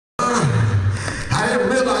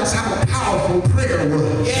realize how powerful prayer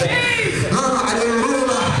was. I didn't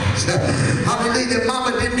realize, hallelujah, that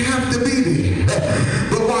mama didn't have to be there.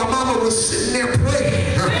 But while mama was sitting there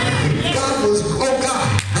praying, God was, oh God,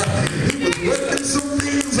 he was working some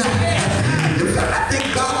things out. In fact, I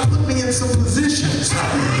think God put me in some positions,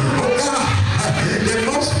 oh God, that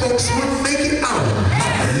most folks wouldn't make it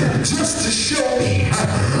out just to show me,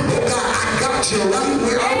 oh God, I got you right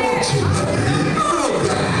where I want you. Oh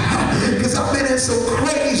God, because I've been in some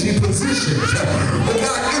crazy positions, oh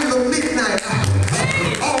God, in the midnight hour,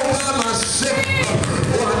 all by myself.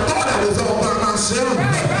 Well, I thought I was all by myself,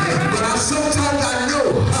 but sometimes I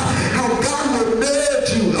know how God will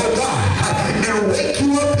nudge you, oh God, and wake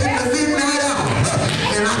you up in the midnight hour.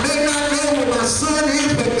 And I may not know where my son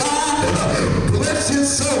is, but God bless his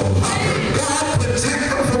soul. God protect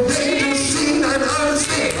him from danger seen and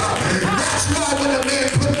unseen. That's why when a man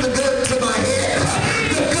put the gun to my head,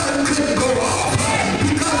 the gun couldn't go off,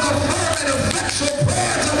 because the fervent effectual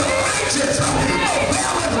prayers of the righteous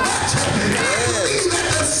availeth much. And I believe at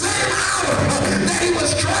the same hour that he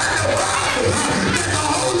was trying to rob me, that the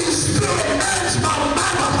Holy Spirit nudged my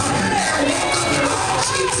mama and woke up, and all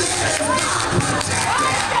she said is, God protect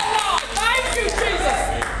him. Thank you, Jesus.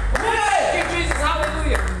 Thank you, Jesus.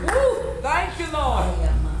 Hallelujah. Woo. Thank you, Lord.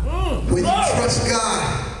 When you trust God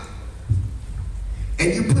and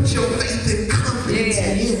you put your faith and confidence in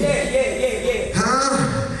him,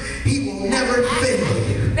 he will never fail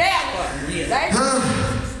you.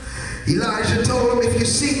 Elijah told him, if you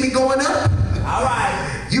see me going up, all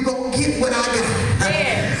right, you're going to get what I got.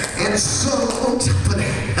 And so on top of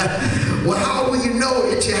that, well, how will you know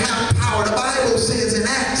that you have power? The Bible says in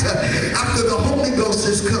Acts, after the Holy Ghost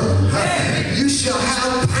has come, you shall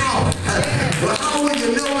have power. Well, how will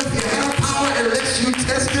you know if you have power unless you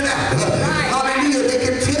test it out? Hallelujah. They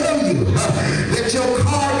can tell you that your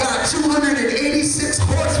car got 286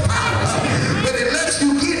 horsepower, but unless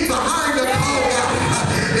you get behind the car,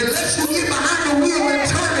 unless you get behind the wheel and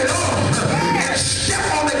turn it on and step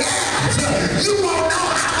on the gas, you won't know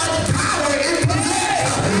how much power it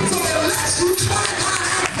possesses. So unless you try God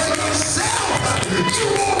out for yourself, you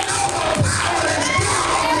won't know the power that's down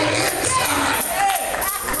on the inside.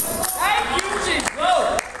 Thank you, Jesus.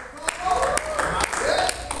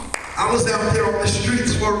 I was out there on the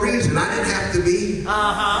streets for a reason. I didn't have to be.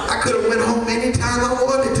 I could have went home anytime I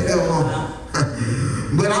wanted to go home.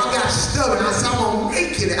 But I got stubborn. I said, I'm going to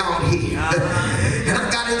make it out here. And I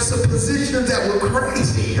got in some positions that were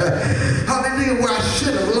crazy. Hallelujah, where I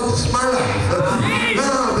should have lost my life.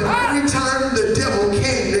 But every time the devil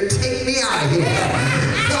came to take me out of here,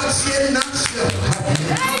 God said, not so.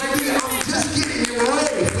 Hallelujah, I'm just getting you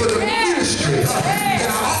ready for the ministry that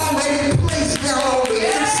I already placed down on the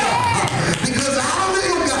inside. Because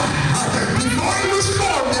hallelujah, God, before he was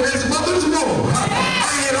formed in his mother's womb,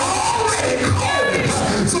 I had already called him.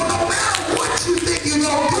 So no matter what you think you're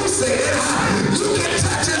going to do, say it, you can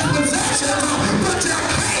touch his possession, but you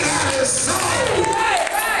can't have his soul.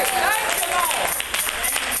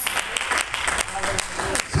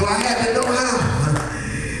 So I had to know how.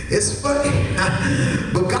 It's funny,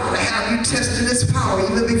 but God will have you testing his power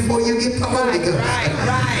even before you get the Holy Ghost.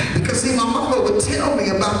 Because see, my mama would tell me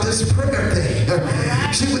about this prayer thing.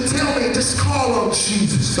 She would tell me, just call on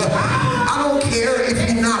Jesus. I don't care if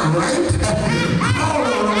you're not right. Call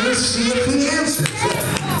on him and see if he answers.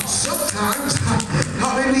 Sometimes,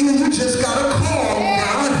 hallelujah, you just got to call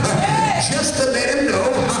God just to let him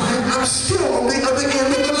know I'm still on the other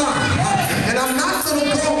end of the line. And I'm not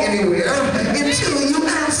going to go anywhere until you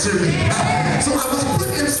answer me. So I was put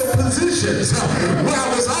in some positions where I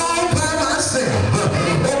was all by myself.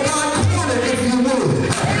 Oh God, cornered if you would.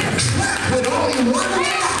 Trapped with only one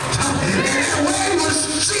way out. And that way was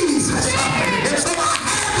Jesus. And so I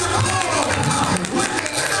had to call on him. When the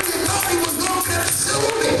enemy thought he was going to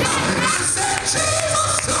consume me, I said,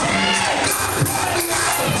 Jesus. And God brought me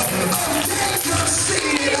out of danger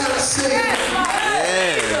seen and unseen.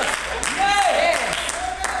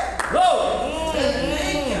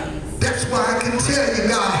 That's why I can tell you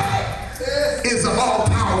God is an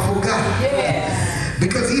all-powerful God.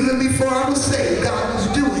 Because even before I was saved, God was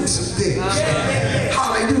doing some things.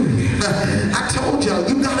 Hallelujah. I told y'all,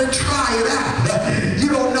 you got to try it out. You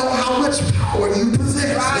don't know how much power you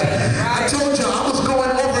possess. I told y'all I was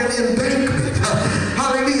going over an embankment.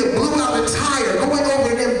 Hallelujah. Blew out a tire going over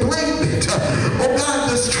an embankment. Oh God,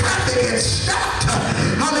 this traffic had stopped.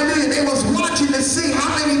 Hallelujah. They was watching to see how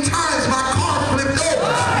many times my car flipped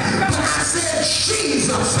over. But I said,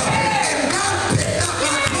 Jesus. And God picked up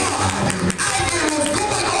my car. And it was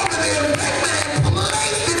going over the embankment and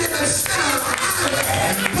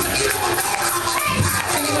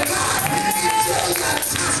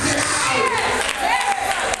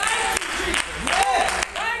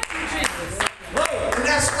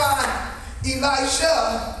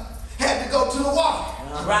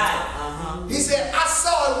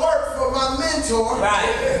mentor.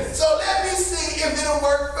 Right. So let me see if it'll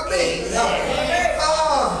work for me.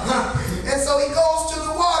 And so he goes to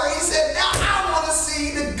the water. He said, now I want to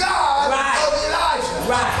see the God of Elijah.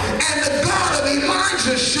 Right. And the God of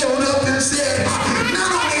Elijah showed up and said,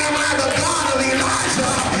 not only am I the God of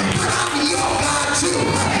Elijah, but I'm your God too.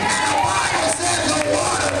 And the Bible says the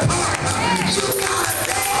water part. You gotta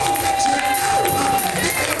know that you know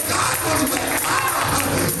that if God was with me,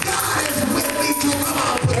 God is with me too. Come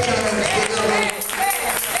on, put your hands together.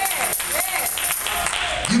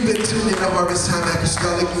 You've been tuned in to Harvest Time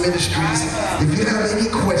Apostolic Ministries. If you have any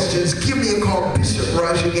questions, give me a call, Bishop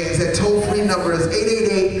Roger Gaines. That toll-free number is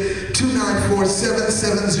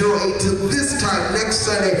 888-294-7708. Till this time next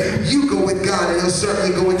Sunday, you go with God and he'll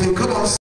certainly go with you. Come on.